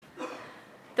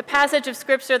The passage of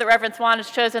Scripture that Reverend Swan has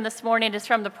chosen this morning is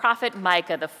from the prophet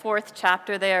Micah, the 4th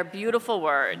chapter. They are beautiful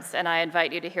words, and I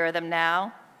invite you to hear them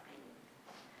now.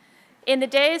 In the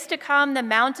days to come, the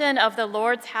mountain of the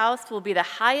Lord's house will be the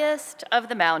highest of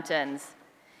the mountains.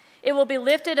 It will be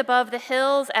lifted above the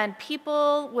hills, and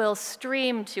people will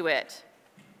stream to it.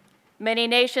 Many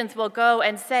nations will go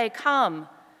and say, "Come,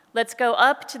 let's go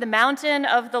up to the mountain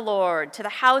of the Lord, to the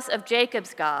house of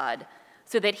Jacob's God,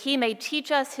 so that he may teach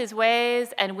us his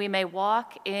ways and we may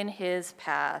walk in his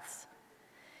paths."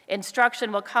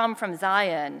 Instruction will come from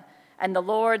Zion, and the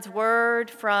Lord's word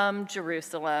from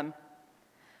Jerusalem.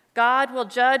 God will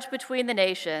judge between the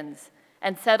nations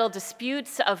and settle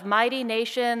disputes of mighty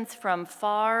nations from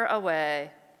far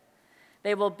away.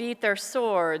 They will beat their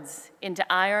swords into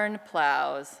iron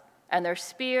plows and their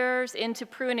spears into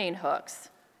pruning hooks.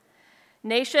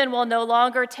 Nation will no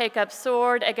longer take up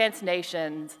sword against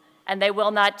nations, and they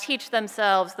will not teach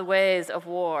themselves the ways of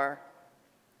war.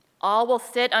 All will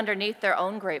sit underneath their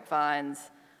own grapevines,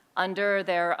 under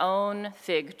their own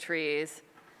fig trees.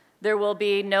 There will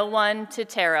be no one to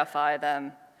terrify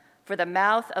them, for the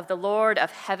mouth of the Lord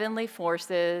of heavenly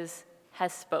forces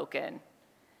has spoken.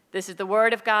 This is the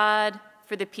word of God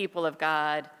for the people of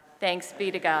God. Thanks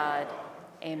be to God.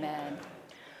 Amen.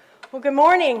 Well, good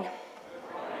morning.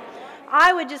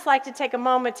 I would just like to take a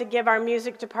moment to give our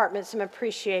music department some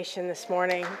appreciation this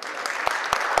morning.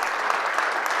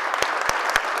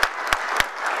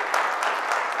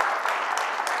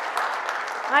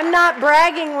 I'm not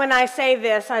bragging when I say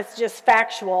this, it's just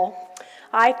factual.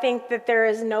 I think that there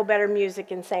is no better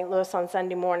music in St. Louis on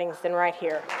Sunday mornings than right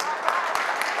here.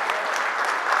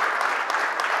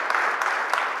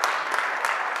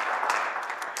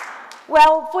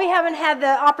 Well, if we haven't had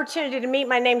the opportunity to meet,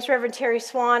 my name's Reverend Terry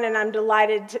Swan, and I'm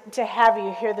delighted to have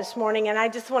you here this morning. And I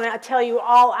just want to tell you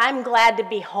all, I'm glad to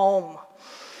be home.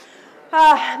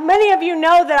 Many of you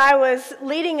know that I was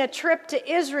leading a trip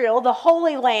to Israel, the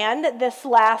Holy Land, this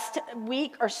last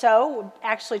week or so,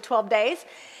 actually 12 days.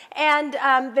 And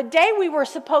the day we were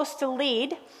supposed to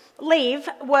leave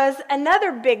was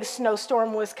another big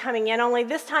snowstorm was coming in, only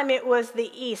this time it was the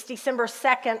east. December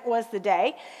 2nd was the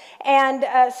day. And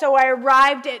so I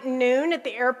arrived at noon at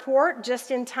the airport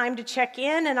just in time to check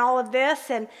in and all of this.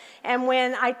 And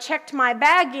when I checked my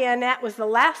bag in, that was the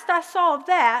last I saw of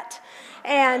that.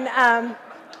 And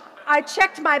I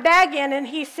checked my bag in and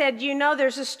he said, "You know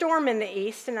there's a storm in the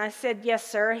east." And I said, "Yes,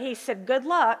 sir." He said, "Good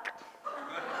luck."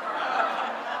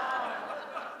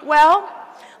 Well,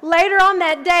 later on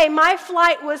that day, my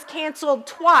flight was canceled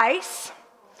twice.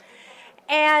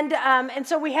 And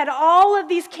so we had all of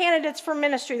these candidates for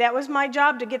ministry. That was my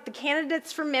job, to get the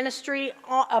candidates for ministry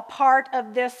a part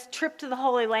of this trip to the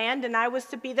Holy Land. And I was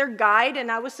to be their guide,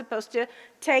 and I was supposed to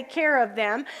take care of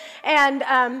them.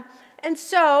 And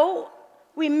so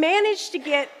we managed to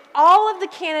get all of the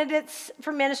candidates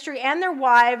for ministry and their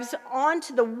wives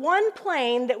onto the one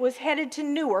plane that was headed to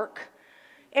Newark,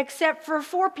 except for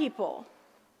 4 people,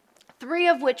 3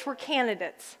 of which were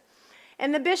candidates.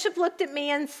 And the bishop looked at me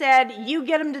and said, "You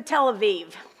get them to Tel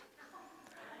Aviv."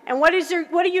 And what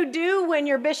do you do when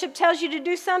your bishop tells you to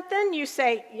do something? You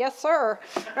say, "Yes, sir,"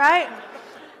 right?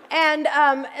 And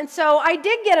so I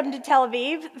did get them to Tel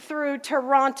Aviv, through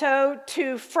Toronto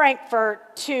to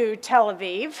Frankfurt to Tel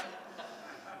Aviv.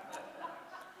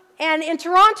 And in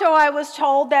Toronto, I was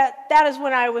told that is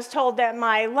when I was told that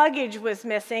my luggage was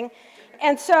missing.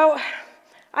 And so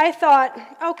I thought,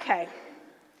 okay,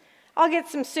 I'll get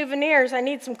some souvenirs. I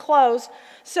need some clothes.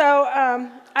 So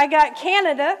I got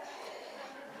Canada.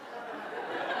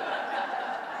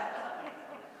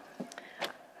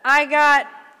 I got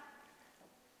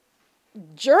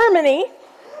Germany.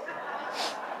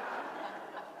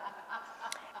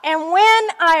 And when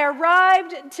I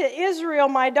arrived to Israel,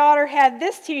 my daughter had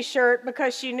this T-shirt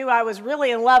because she knew I was really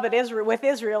in love with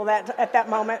Israel at that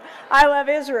moment. I love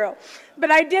Israel. But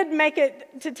I did make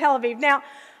it to Tel Aviv. Now,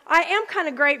 I am kind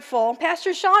of grateful.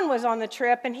 Pastor Sean was on the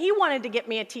trip, and he wanted to get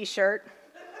me a T-shirt.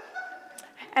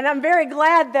 And I'm very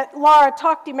glad that Laura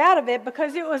talked him out of it,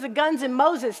 because it was a Guns N'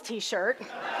 Moses T-shirt.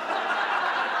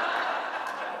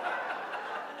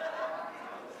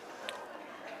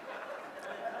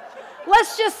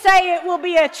 Let's just say it will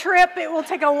be a trip. It will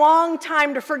take a long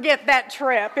time to forget that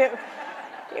trip.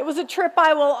 It was a trip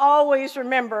I will always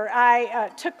remember. I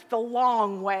took the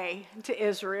long way to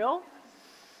Israel,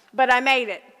 but I made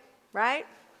it, right?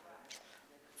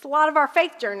 It's a lot of our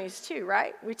faith journeys too,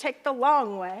 right? We take the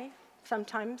long way,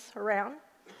 sometimes around,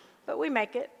 but we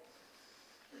make it.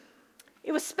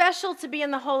 It was special to be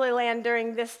in the Holy Land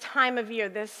during this time of year,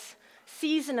 this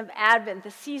season of Advent,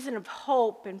 the season of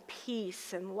hope and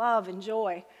peace and love and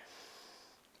joy.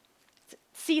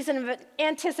 season of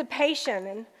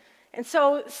anticipation. And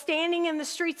so standing in the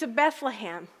streets of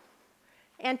Bethlehem,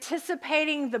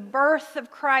 anticipating the birth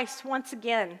of Christ once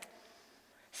again,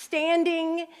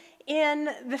 standing in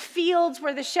the fields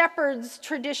where the shepherds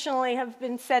traditionally have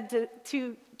been said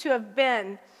to have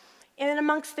been, and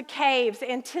amongst the caves,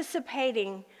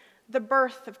 anticipating the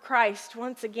birth of Christ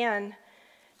once again,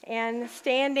 and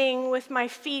standing with my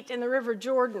feet in the River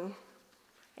Jordan,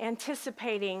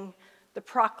 anticipating the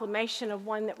proclamation of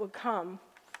one that would come.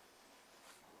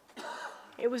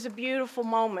 It was a beautiful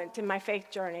moment in my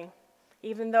faith journey,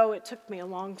 even though it took me a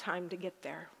long time to get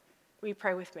there. Will you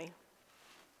pray with me?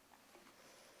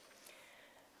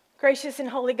 Gracious and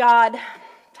holy God,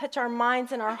 touch our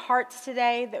minds and our hearts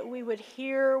today that we would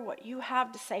hear what you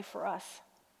have to say for us.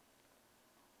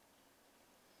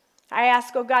 I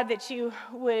ask, oh God, that you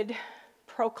would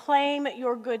proclaim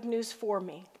your good news for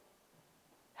me.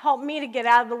 Help me to get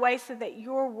out of the way so that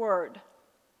your word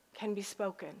can be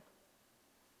spoken.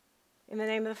 In the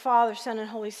name of the Father, Son, and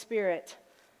Holy Spirit,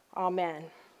 amen.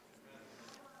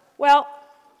 Well,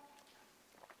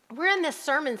 we're in this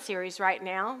sermon series right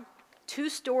now, 2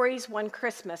 Stories, 1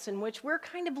 Christmas, in which we're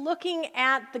kind of looking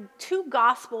at the 2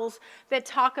 Gospels that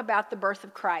talk about the birth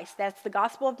of Christ. That's the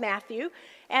Gospel of Matthew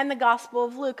and the Gospel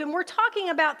of Luke. And we're talking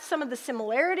about some of the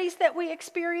similarities that we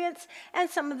experience and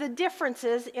some of the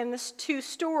differences in the 2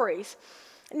 stories.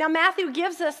 Now, Matthew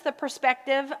gives us the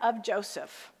perspective of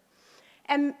Joseph,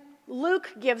 and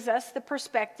Luke gives us the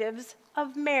perspectives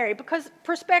of Mary, because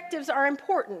perspectives are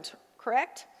important,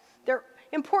 correct? They're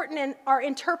important in our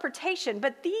interpretation,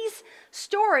 but these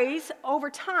stories, over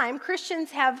time,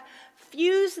 Christians have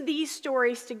fused these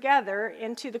stories together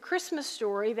into the Christmas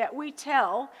story that we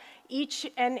tell each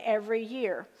and every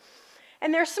year.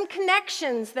 And there's some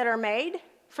connections that are made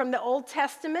from the Old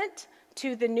Testament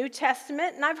to the New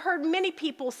Testament, and I've heard many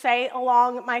people say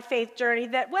along my faith journey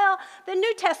that, well, the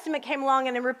New Testament came along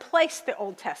and it replaced the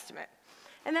Old Testament,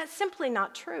 and that's simply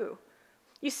not true.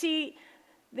 You see,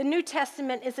 the New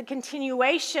Testament is a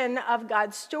continuation of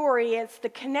God's story. It's the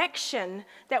connection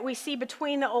that we see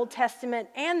between the Old Testament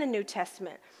and the New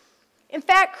Testament. In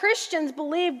fact, Christians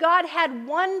believe God had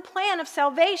one plan of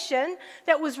salvation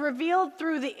that was revealed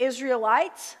through the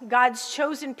Israelites, God's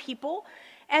chosen people,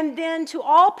 and then to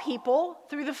all people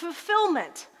through the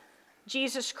fulfillment,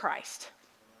 Jesus Christ.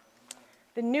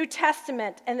 The New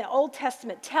Testament and the Old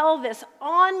Testament tell this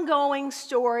ongoing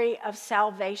story of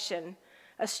salvation.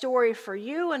 A story for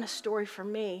you and a story for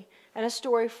me and a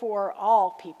story for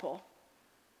all people.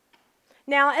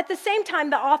 Now, at the same time,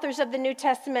 the authors of the New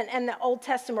Testament and the Old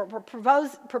Testament were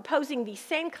proposing these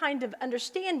same kind of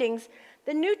understandings.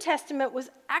 The New Testament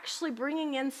was actually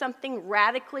bringing in something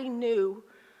radically new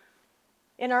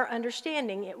in our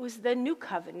understanding. It was the new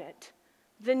covenant,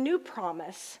 the new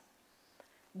promise,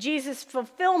 Jesus'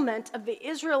 fulfillment of the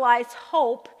Israelites'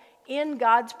 hope in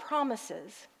God's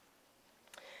promises.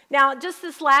 Now, just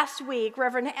this last week,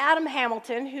 Reverend Adam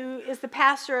Hamilton, who is the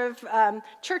pastor of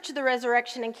Church of the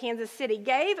Resurrection in Kansas City,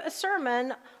 gave a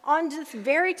sermon on this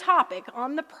very topic,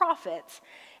 on the prophets.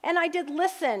 And I did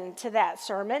listen to that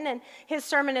sermon, and his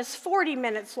sermon is 40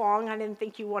 minutes long. I didn't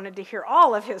think you wanted to hear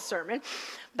all of his sermon,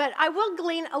 but I will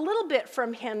glean a little bit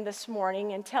from him this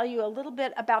morning and tell you a little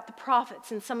bit about the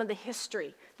prophets and some of the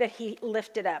history that he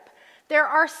lifted up. There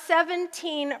are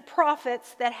 17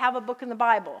 prophets that have a book in the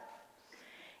Bible.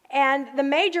 And the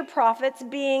major prophets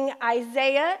being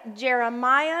Isaiah,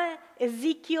 Jeremiah,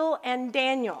 Ezekiel, and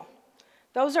Daniel.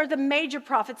 Those are the major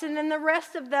prophets. And then the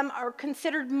rest of them are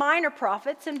considered minor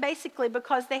prophets, and basically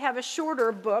because they have a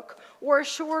shorter book or a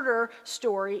shorter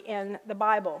story in the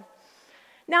Bible.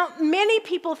 Now, many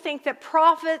people think that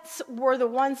prophets were the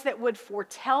ones that would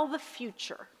foretell the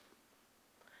future.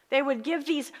 They would give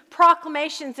these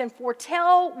proclamations and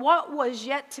foretell what was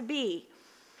yet to be.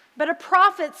 But a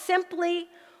prophet simply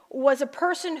was a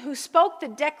person who spoke the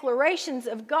declarations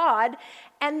of God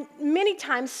and many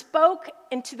times spoke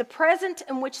into the present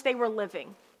in which they were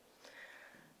living.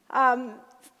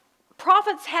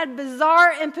 Prophets had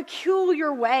bizarre and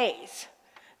peculiar ways.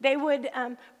 They would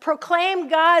proclaim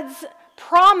God's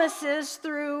promises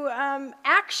through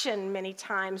action many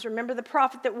times. Remember the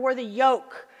prophet that wore the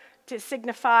yoke to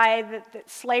signify that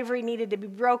slavery needed to be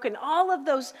broken. All of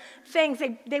those things,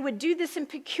 they would do this in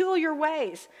peculiar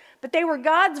ways. But they were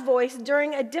God's voice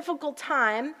during a difficult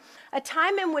time, a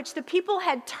time in which the people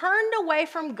had turned away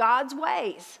from God's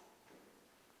ways.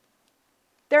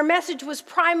 Their message was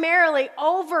primarily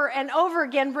over and over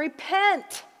again,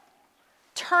 repent,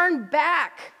 turn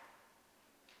back,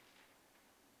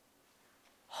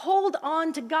 hold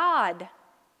on to God,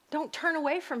 don't turn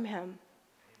away from Him.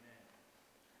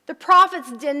 The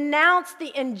prophets denounced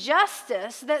the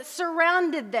injustice that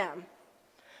surrounded them.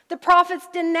 The prophets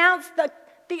denounced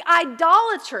the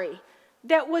idolatry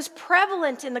that was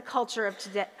prevalent in the culture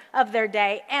of their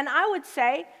day. And I would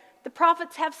say the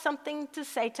prophets have something to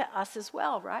say to us as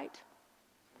well, right?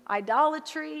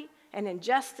 Idolatry and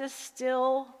injustice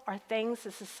still are things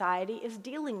the society is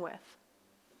dealing with.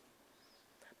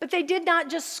 But they did not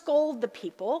just scold the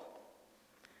people.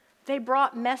 They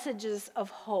brought messages of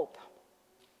hope.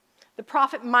 The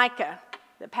prophet Micah,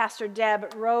 that Pastor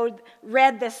Deb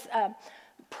read this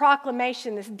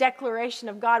proclamation, this declaration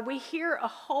of God. We hear a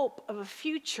hope of a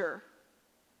future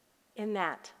in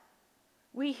that.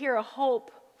 We hear a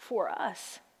hope for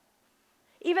us.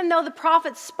 Even though the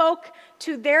prophets spoke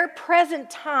to their present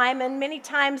time, and many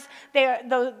times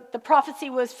the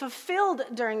prophecy was fulfilled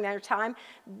during their time,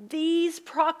 these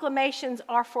proclamations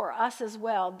are for us as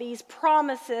well. These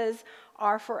promises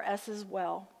are for us as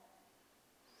well.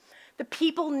 The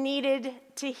people needed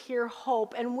to hear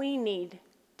hope, and we need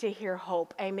to hear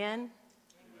hope. Amen?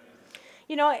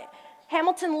 You know,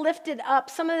 Hamilton lifted up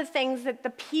some of the things that the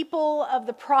people of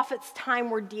the prophet's time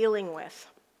were dealing with.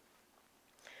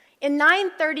 In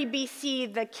 930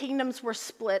 BC, the kingdoms were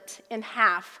split in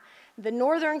half. The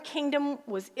northern kingdom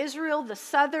was Israel, the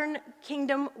southern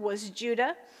kingdom was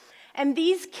Judah. And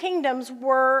these kingdoms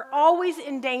were always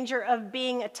in danger of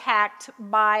being attacked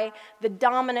by the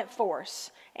dominant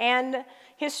force. And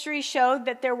history showed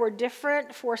that there were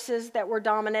different forces that were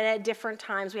dominant at different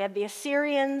times. We had the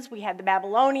Assyrians, we had the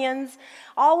Babylonians.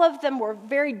 All of them were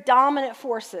very dominant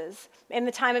forces. In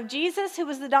the time of Jesus, who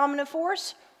was the dominant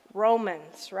force?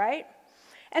 Romans, right?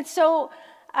 And so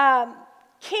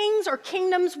kings or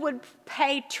kingdoms would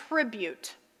pay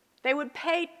tribute. They would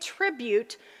pay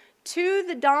tribute to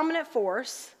the dominant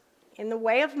force in the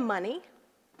way of money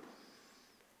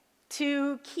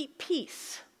to keep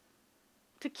peace,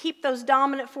 to keep those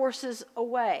dominant forces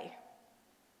away.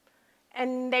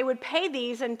 And they would pay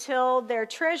these until their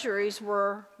treasuries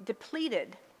were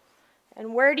depleted.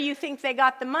 And where do you think they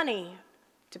got the money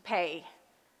to pay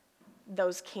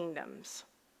those kingdoms?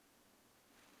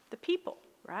 The people,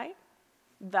 right?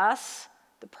 Thus,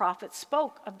 the prophets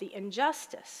spoke of the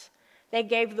injustice. They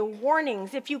gave the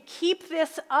warnings. If you keep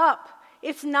this up,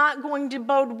 it's not going to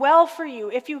bode well for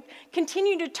you. If you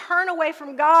continue to turn away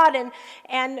from God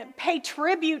and pay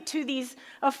tribute to these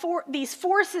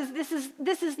forces,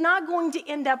 this is not going to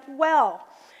end up well.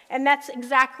 And that's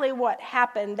exactly what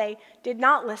happened. They did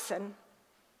not listen.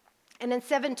 And in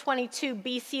 722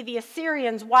 BC, the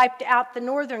Assyrians wiped out the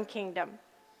northern kingdom.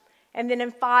 And then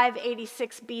in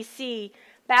 586 BC,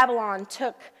 Babylon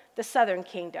took the southern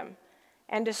kingdom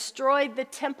and destroyed the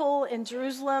temple in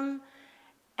Jerusalem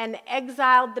and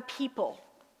exiled the people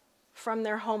from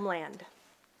their homeland.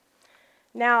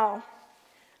 Now,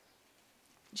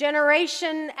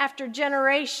 generation after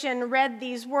generation read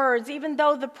these words, even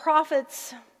though the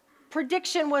prophet's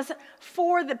prediction was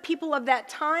for the people of that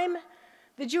time.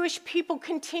 The Jewish people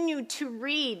continued to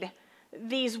read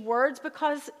these words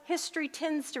because history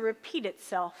tends to repeat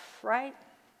itself, right?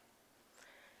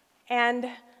 And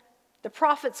the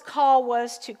prophet's call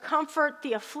was to comfort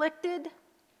the afflicted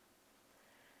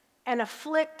and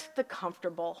afflict the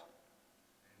comfortable.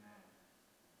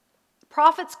 The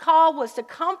prophet's call was to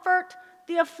comfort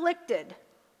the afflicted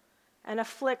and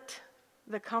afflict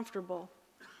the comfortable.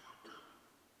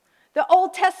 The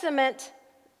Old Testament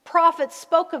prophets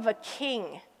spoke of a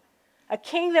king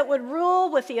that would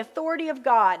rule with the authority of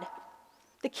God.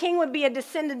 The king would be a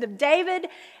descendant of David,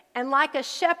 and like a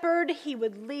shepherd, he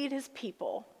would lead his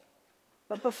people.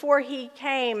 But before he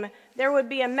came, there would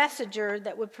be a messenger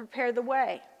that would prepare the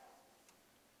way.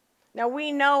 Now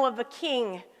we know of a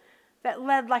king that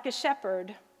led like a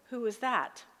shepherd. Who was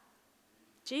that?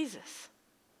 Jesus.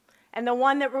 And the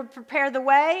one that would prepare the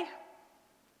way?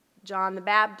 John the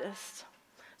Baptist.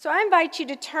 So I invite you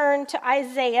to turn to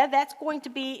Isaiah. That's going to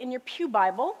be in your Pew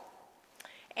Bible.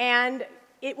 And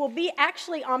it will be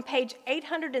actually on page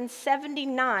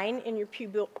 879 in your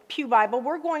Pew Bible.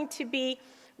 We're going to be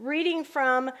reading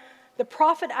from the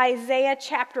prophet Isaiah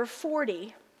chapter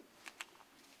 40.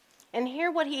 And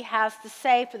hear what he has to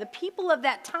say for the people of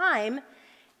that time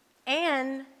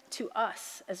and to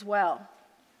us as well.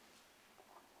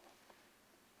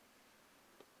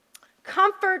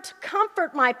 Comfort,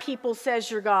 comfort my people,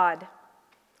 says your God.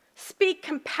 Speak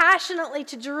compassionately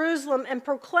to Jerusalem and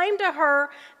proclaim to her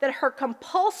that her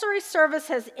compulsory service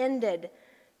has ended,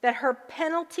 that her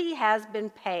penalty has been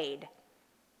paid,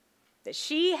 that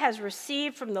she has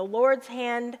received from the Lord's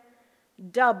hand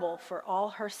double for all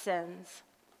her sins.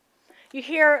 You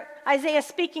hear Isaiah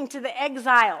speaking to the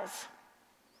exiles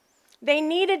They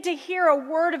needed to hear a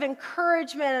word of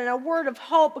encouragement and a word of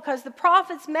hope because the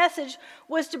prophet's message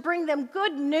was to bring them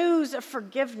good news of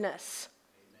forgiveness.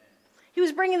 He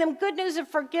was bringing them good news of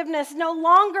forgiveness. No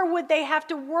longer would they have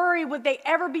to worry, would they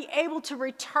ever be able to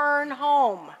return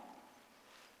home.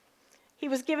 He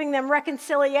was giving them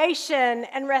reconciliation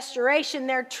and restoration.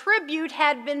 Their tribute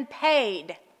had been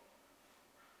paid.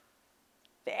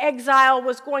 The exile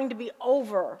was going to be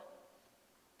over.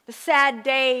 The sad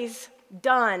days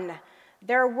done.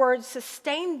 These words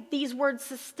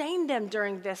sustained them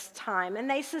during this time, and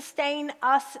they sustain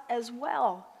us as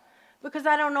well. Because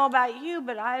I don't know about you,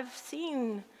 but I've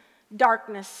seen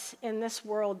darkness in this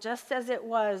world just as it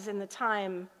was in the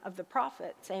time of the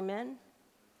prophets. Amen?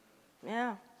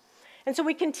 Yeah. And so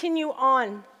we continue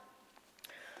on.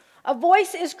 A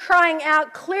voice is crying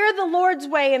out, "Clear the Lord's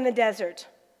way in the desert.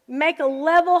 Make a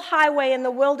level highway in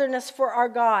the wilderness for our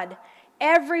God.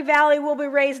 Every valley will be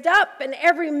raised up, and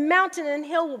every mountain and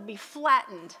hill will be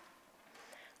flattened.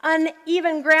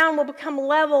 Uneven ground will become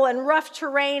level, and rough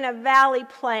terrain a valley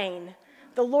plain.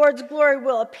 The Lord's glory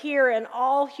will appear, and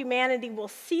all humanity will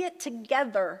see it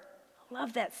together." I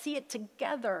love that, see it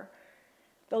together.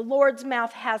 The Lord's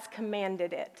mouth has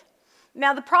commanded it.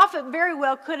 Now, the prophet very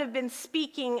well could have been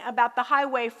speaking about the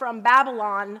highway from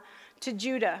Babylon to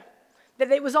Judah,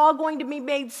 that it was all going to be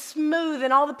made smooth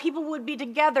and all the people would be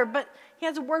together, but he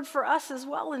has a word for us as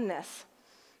well in this.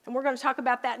 And we're going to talk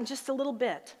about that in just a little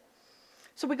bit.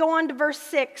 So we go on to verse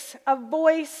 6. A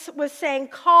voice was saying,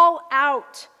 "Call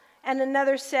out." And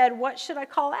another said, "What should I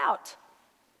call out?"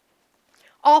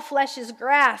 All flesh is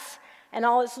grass, and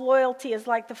all its loyalty is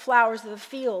like the flowers of the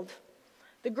field.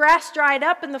 The grass dried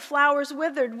up and the flowers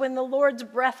withered when the Lord's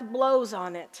breath blows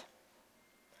on it.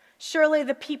 Surely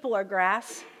the people are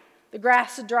grass. The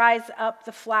grass dries up,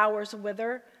 the flowers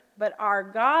wither, but our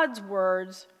God's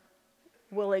words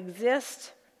will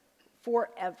exist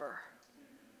forever.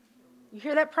 You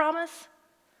hear that promise?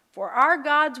 For our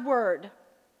God's word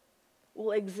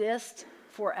will exist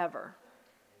forever.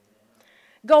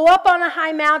 Go up on a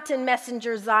high mountain,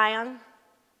 messenger Zion.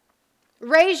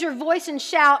 Raise your voice and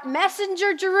shout,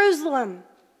 messenger Jerusalem.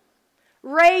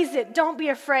 Raise it, don't be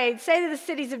afraid. Say to the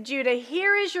cities of Judah,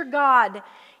 here is your God.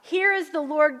 Here is the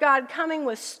Lord God coming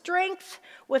with strength,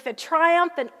 with a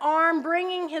triumphant arm,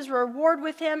 bringing his reward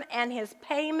with him and his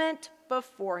payment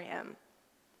before him.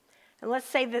 And let's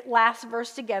say that last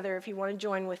verse together if you want to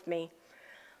join with me.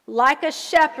 Like a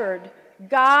shepherd,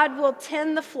 God will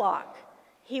tend the flock.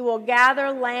 He will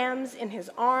gather lambs in his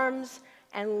arms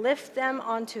and lift them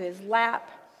onto his lap.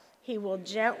 He will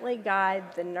gently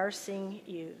guide the nursing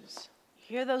ewes.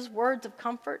 You hear those words of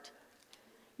comfort?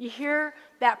 You hear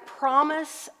that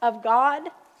promise of God?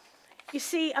 You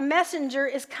see, a messenger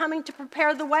is coming to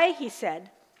prepare the way, he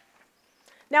said.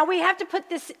 Now, we have to put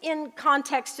this in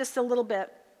context just a little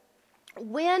bit.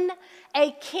 When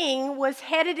a king was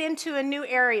headed into a new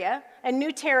area, a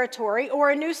new territory, or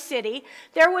a new city,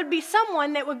 there would be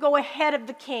someone that would go ahead of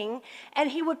the king,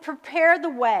 and he would prepare the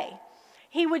way.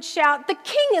 He would shout, "The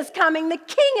king is coming, the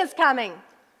king is coming."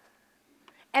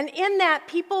 And in that,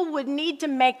 people would need to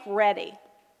make ready.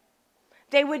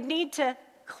 They would need to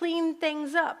clean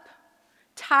things up,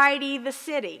 tidy the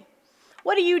city.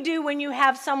 What do you do when you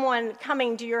have someone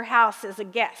coming to your house as a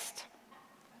guest?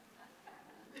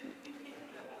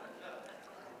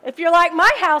 If you're like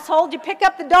my household, you pick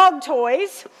up the dog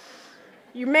toys,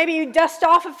 you maybe dust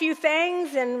off a few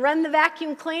things and run the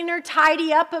vacuum cleaner,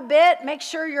 tidy up a bit, make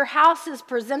sure your house is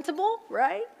presentable,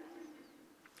 right?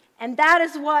 And that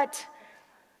is what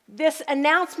this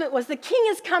announcement was. The king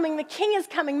is coming, the king is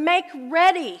coming. Make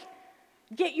ready.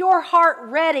 Get your heart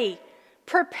ready.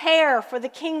 Prepare, for the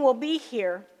king will be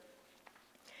here.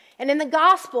 And in the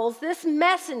Gospels, this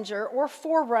messenger or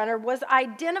forerunner was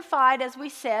identified, as we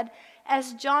said,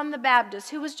 as John the Baptist.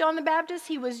 Who was John the Baptist?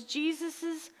 He was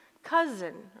Jesus'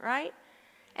 cousin, right?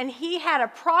 And he had a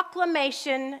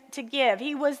proclamation to give.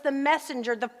 He was the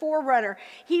messenger, the forerunner.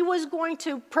 He was going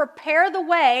to prepare the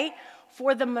way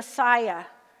for the Messiah,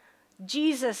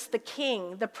 Jesus, the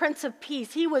King, the Prince of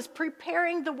Peace. He was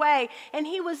preparing the way, and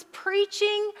he was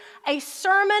preaching a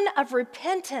sermon of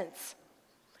repentance.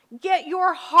 Get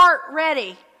your heart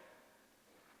ready.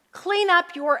 Clean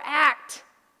up your act.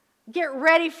 Get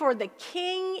ready, for the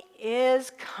King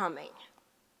is coming.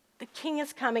 The King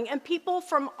is coming. And people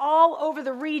from all over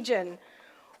the region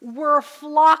were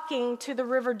flocking to the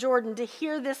River Jordan to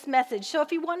hear this message. So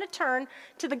if you want to turn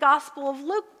to the Gospel of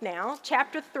Luke now,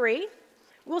 chapter 3,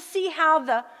 we'll see how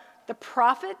the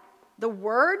prophet, the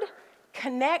Word,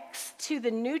 connects to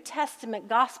the New Testament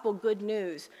gospel good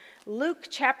news. Luke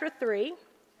chapter 3.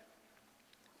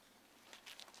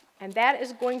 And that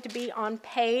is going to be on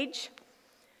page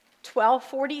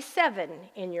 1247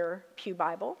 in your Pew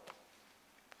Bible.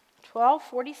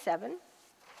 1247.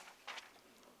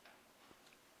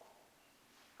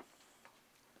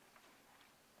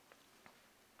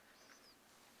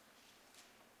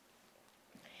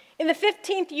 In the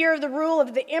 15th year of the rule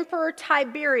of the Emperor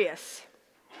Tiberius,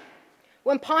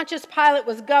 when Pontius Pilate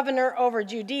was governor over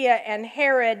Judea and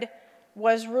Herod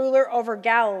was ruler over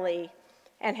Galilee,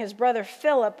 and his brother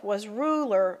Philip was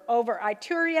ruler over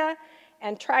Iturea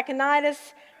and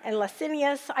Trachonitis and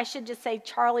Licinius. I should just say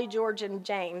Charlie, George, and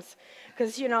James,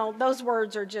 because, those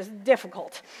words are just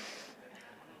difficult.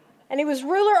 And he was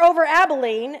ruler over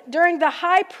Abilene during the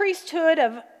high priesthood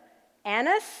of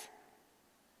Annas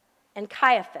and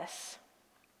Caiaphas.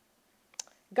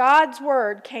 God's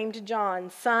word came to John,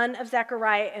 son of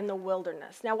Zechariah, in the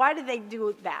wilderness. Now, why did they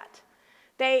do that?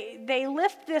 They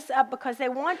lift this up because they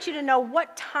want you to know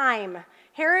what time.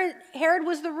 Herod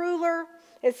was the ruler.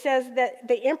 It says that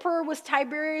the emperor was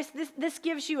Tiberius. This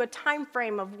gives you a time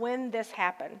frame of when this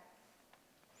happened.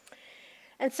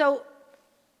 And so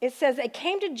it says, it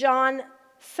came to John,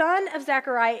 son of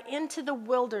Zechariah, into the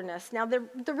wilderness. Now,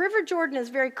 the River Jordan is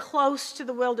very close to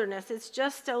the wilderness. It's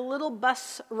just a little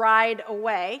bus ride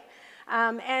away.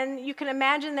 And you can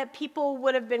imagine that people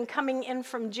would have been coming in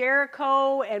from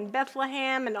Jericho and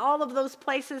Bethlehem and all of those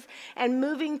places and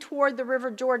moving toward the River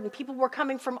Jordan. People were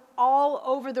coming from all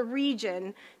over the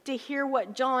region to hear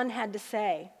what John had to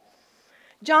say.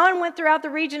 John went throughout the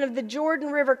region of the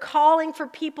Jordan River calling for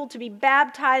people to be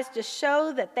baptized to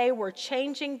show that they were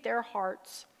changing their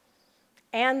hearts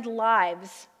and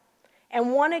lives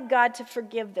and wanted God to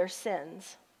forgive their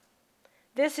sins.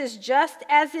 This is just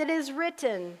as it is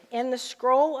written in the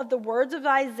scroll of the words of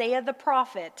Isaiah the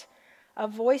prophet, a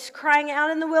voice crying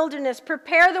out in the wilderness,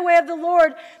 prepare the way of the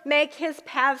Lord, make his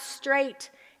path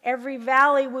straight. Every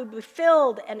valley will be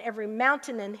filled, and every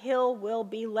mountain and hill will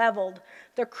be leveled.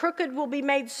 The crooked will be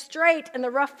made straight, and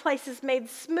the rough places made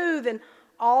smooth, and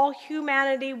all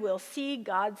humanity will see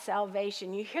God's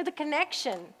salvation. You hear the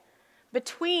connection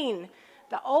between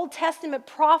the Old Testament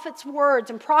prophets' words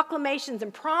and proclamations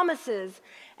and promises,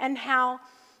 and how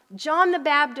John the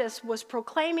Baptist was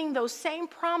proclaiming those same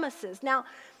promises. Now,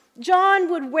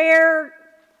 John would wear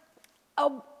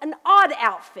an odd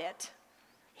outfit.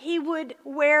 He would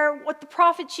wear what the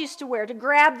prophets used to wear to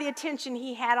grab the attention.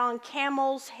 He had on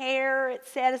camel's hair, it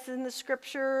says in the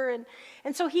scripture.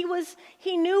 And so he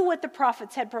knew what the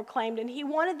prophets had proclaimed, and he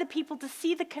wanted the people to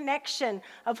see the connection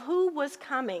of who was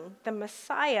coming. The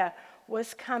Messiah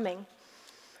was coming.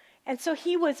 And so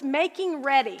he was making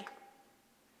ready.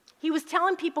 He was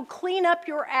telling people, clean up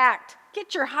your act.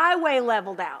 Get your highway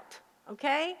leveled out,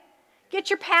 okay? Get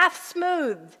your path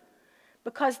smoothed,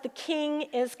 because the King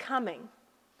is coming.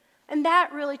 And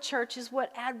that really, church, is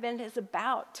what Advent is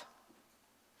about.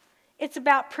 It's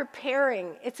about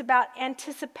preparing. It's about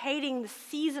anticipating the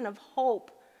season of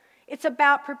hope. It's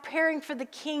about preparing for the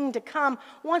King to come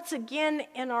once again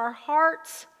in our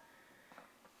hearts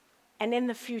and in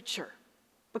the future,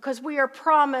 because we are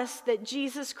promised that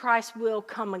Jesus Christ will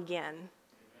come again.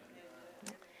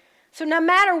 So no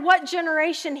matter what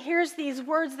generation hears these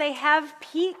words, they have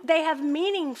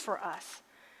meaning for us.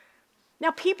 Now,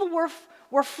 people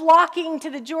were flocking to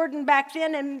the Jordan back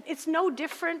then, and it's no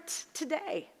different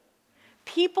today.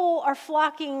 People are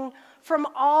flocking from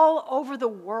all over the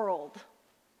world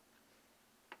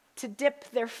to dip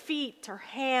their feet or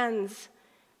hands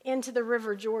into the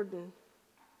River Jordan.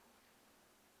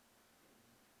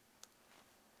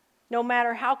 No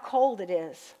matter how cold it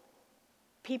is,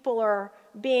 people are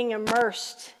being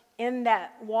immersed in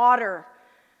that water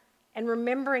and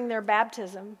remembering their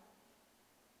baptism,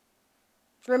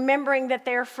 remembering that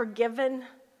they are forgiven,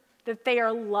 that they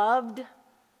are loved,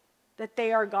 that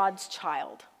they are God's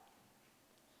child.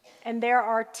 And there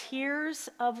are tears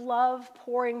of love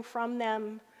pouring from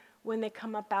them when they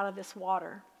come up out of this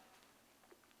water.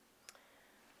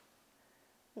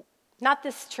 Not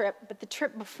this trip, but the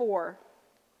trip before.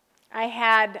 I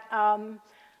had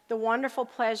the wonderful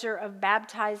pleasure of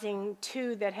baptizing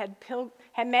two that had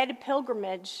made a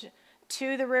pilgrimage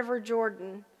to the River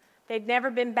Jordan. They'd never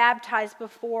been baptized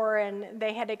before, and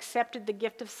they had accepted the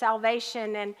gift of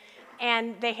salvation,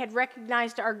 and they had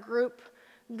recognized our group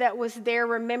that was there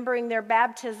remembering their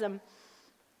baptism.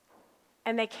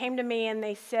 And they came to me and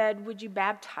they said, "Would you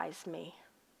baptize me?"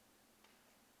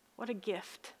 What a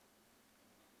gift.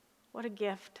 What a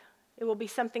gift. It will be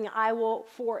something I will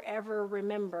forever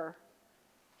remember.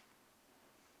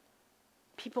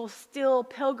 People still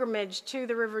pilgrimage to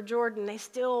the River Jordan. They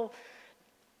still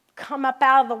come up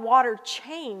out of the water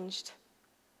changed.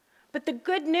 But the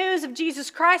good news of Jesus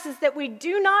Christ is that we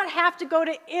do not have to go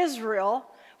to Israel.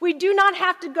 We do not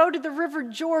have to go to the River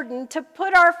Jordan to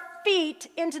put our feet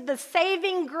into the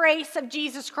saving grace of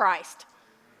Jesus Christ.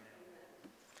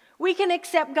 We can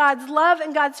accept God's love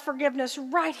and God's forgiveness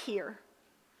right here,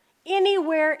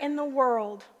 anywhere in the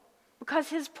world, because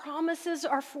his promises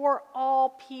are for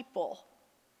all people,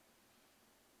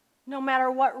 no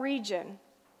matter what region,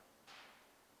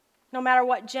 no matter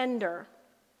what gender,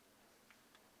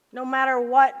 no matter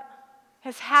what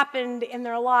has happened in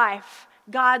their life.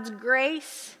 God's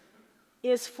grace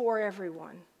is for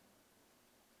everyone.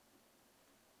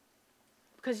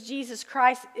 Because Jesus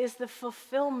Christ is the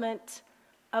fulfillment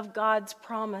of God's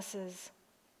promises.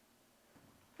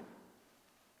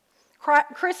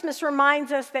 Christmas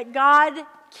reminds us that God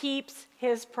keeps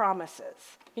his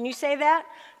promises. Can you say that?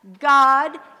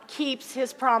 God keeps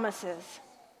his promises.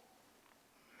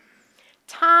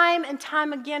 Time and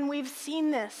time again, we've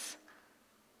seen this.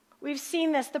 We've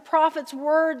seen this. The prophet's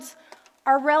words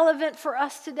are relevant for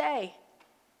us today.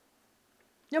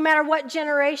 No matter what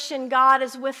generation, God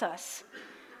is with us.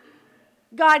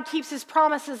 God keeps his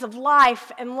promises of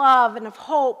life and love and of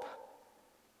hope.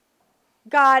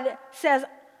 God says,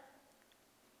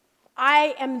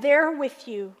 I am there with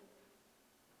you.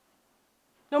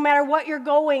 No matter what you're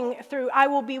going through, I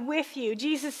will be with you.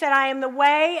 Jesus said, I am the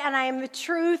way, and I am the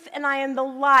truth, and I am the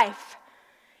life.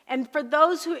 And for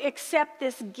those who accept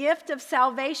this gift of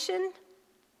salvation,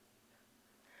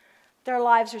 their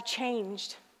lives are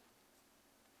changed.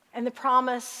 And the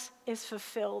promise is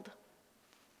fulfilled.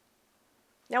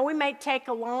 Now, we may take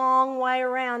a long way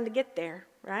around to get there,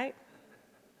 right?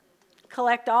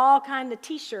 Collect all kinds of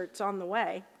t-shirts on the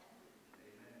way.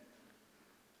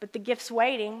 But the gift's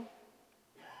waiting.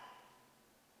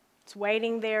 It's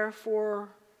waiting there for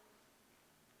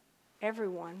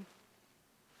everyone.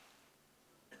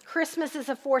 Christmas is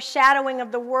a foreshadowing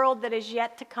of the world that is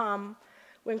yet to come,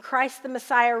 when Christ the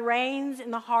Messiah reigns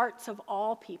in the hearts of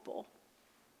all people.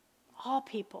 All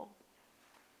people.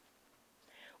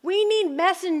 We need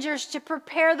messengers to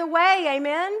prepare the way,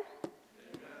 amen?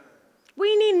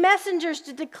 We need messengers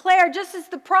to declare, just as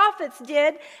the prophets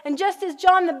did, and just as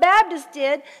John the Baptist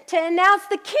did, to announce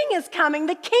the King is coming,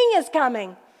 the King is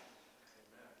coming.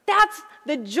 That's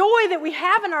the joy that we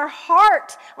have in our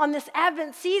heart on this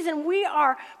Advent season. We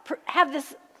have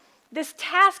this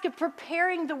task of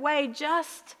preparing the way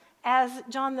just as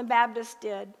John the Baptist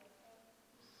did.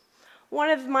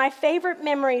 One of my favorite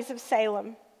memories of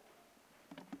Salem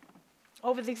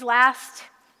over these last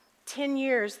 10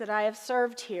 years that I have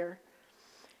served here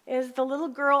is the little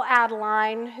girl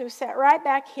Adeline, who sat right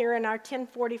back here in our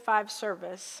 1045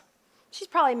 service. She's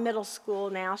probably middle school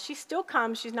now. She still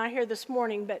comes. She's not here this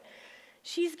morning, but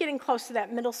she's getting close to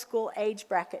that middle school age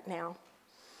bracket now.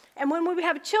 And when we would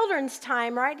have children's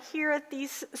time right here at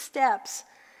these steps,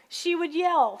 she would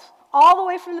yell all the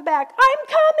way from the back, I'm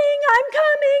coming, I'm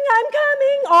coming, I'm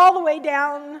coming, all the way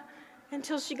down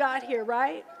until she got here,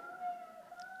 right?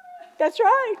 That's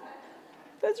right.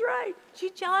 That's right.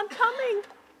 She'd yell, I'm coming.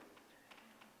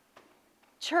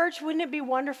 Church, wouldn't it be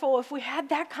wonderful if we had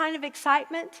that kind of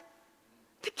excitement?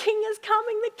 The King is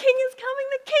coming, the King is coming,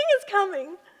 the King is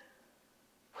coming.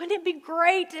 Wouldn't it be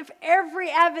great if every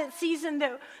Advent season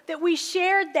that we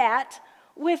shared that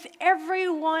with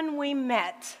everyone we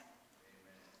met?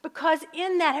 Because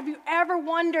in that, have you ever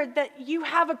wondered that you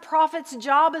have a prophet's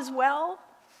job as well?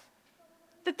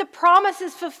 That the promise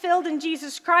is fulfilled in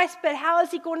Jesus Christ, but how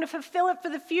is he going to fulfill it for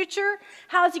the future?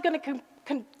 How is he going to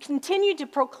continue to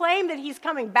proclaim that he's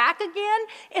coming back again?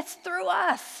 It's through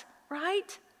us,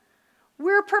 right?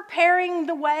 We're preparing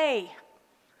the way.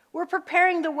 We're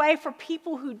preparing the way for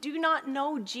people who do not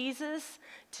know Jesus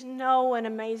to know an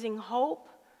amazing hope,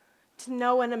 to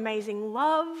know an amazing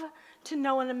love, to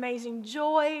know an amazing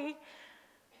joy,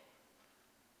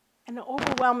 and an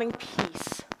overwhelming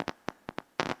peace.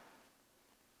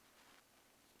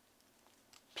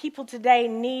 People today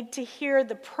need to hear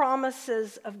the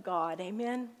promises of God,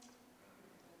 amen?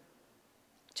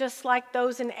 Just like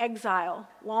those in exile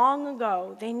long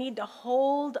ago, they need to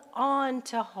hold on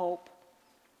to hope.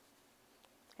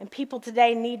 And people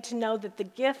today need to know that the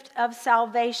gift of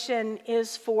salvation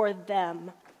is for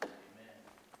them.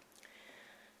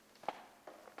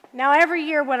 Now, every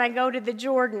year when I go to the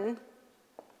Jordan,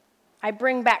 I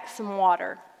bring back some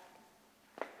water.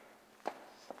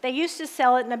 They used to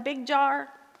sell it in a big jar.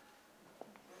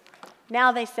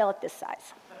 Now they sell it this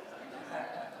size.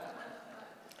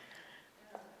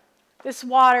 This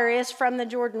water is from the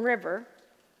Jordan River.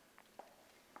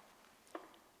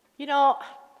 You know,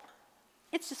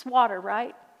 it's just water,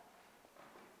 right?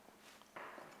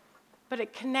 but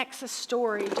it connects a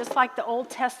story, just like the Old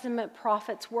Testament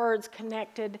prophet's words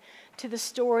connected to the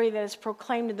story that is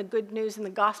proclaimed in the good news in the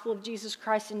gospel of Jesus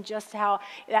Christ, and just how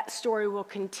that story will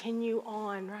continue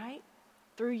on, right?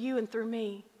 Through you and through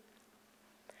me.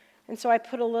 And so I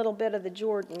put a little bit of the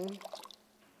Jordan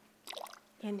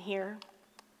in here.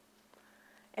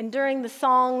 And during the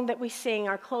song that we sing,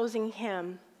 our closing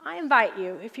hymn, I invite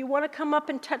you, if you want to come up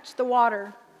and touch the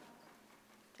water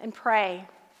and pray,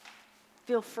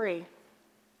 feel free.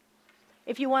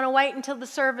 If you want to wait until the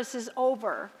service is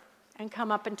over and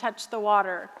come up and touch the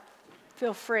water,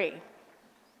 feel free.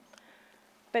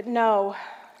 But know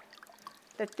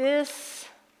that this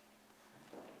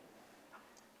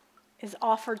is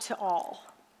offered to all.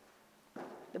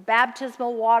 The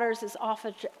baptismal waters is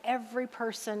offered to every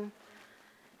person.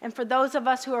 And for those of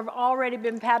us who have already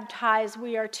been baptized,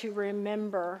 we are to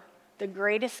remember the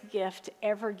greatest gift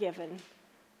ever given,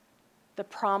 the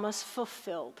promise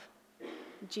fulfilled,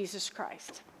 Jesus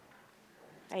Christ.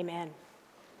 Amen.